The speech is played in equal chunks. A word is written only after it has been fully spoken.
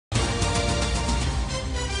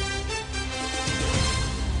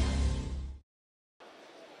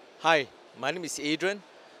Hi, my name is Adrian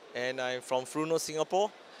and I'm from Furuno,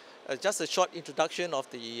 Singapore. Just a short introduction of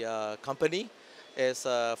the company.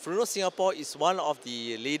 Furuno Singapore is one of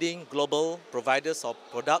the leading global providers of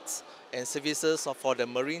products and services for the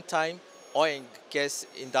maritime oil and gas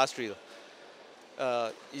industry.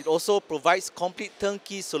 It also provides complete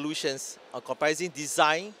turnkey solutions comprising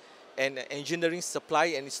design and engineering,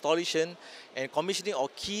 supply and installation and commissioning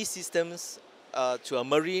of key systems to a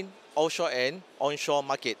marine, offshore and onshore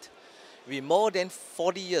market. With more than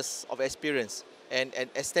 40 years of experience and an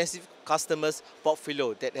extensive customers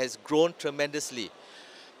portfolio that has grown tremendously,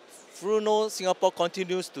 Furuno Singapore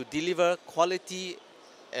continues to deliver quality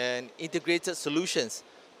and integrated solutions,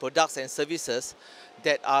 products and services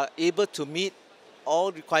that are able to meet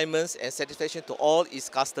all requirements and satisfaction to all its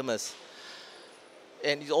customers.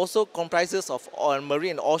 And it also comprises of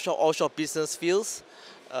marine and offshore business fields.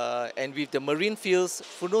 And with the marine fields,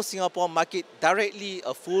 Furuno Singapore market directly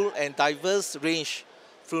a full and diverse range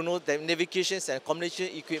Furuno navigations and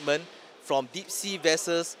communication equipment from deep sea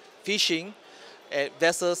vessels, fishing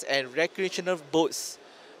vessels and recreational boats.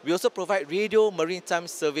 We also provide radio maritime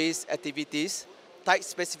surveys activities, type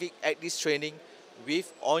specific at-risk training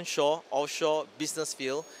with onshore, offshore business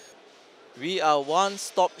field. We are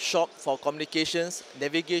one-stop shop for communications,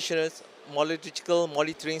 navigation, meteorological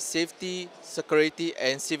monitoring, safety, security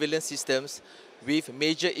and surveillance systems with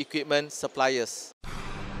major equipment suppliers.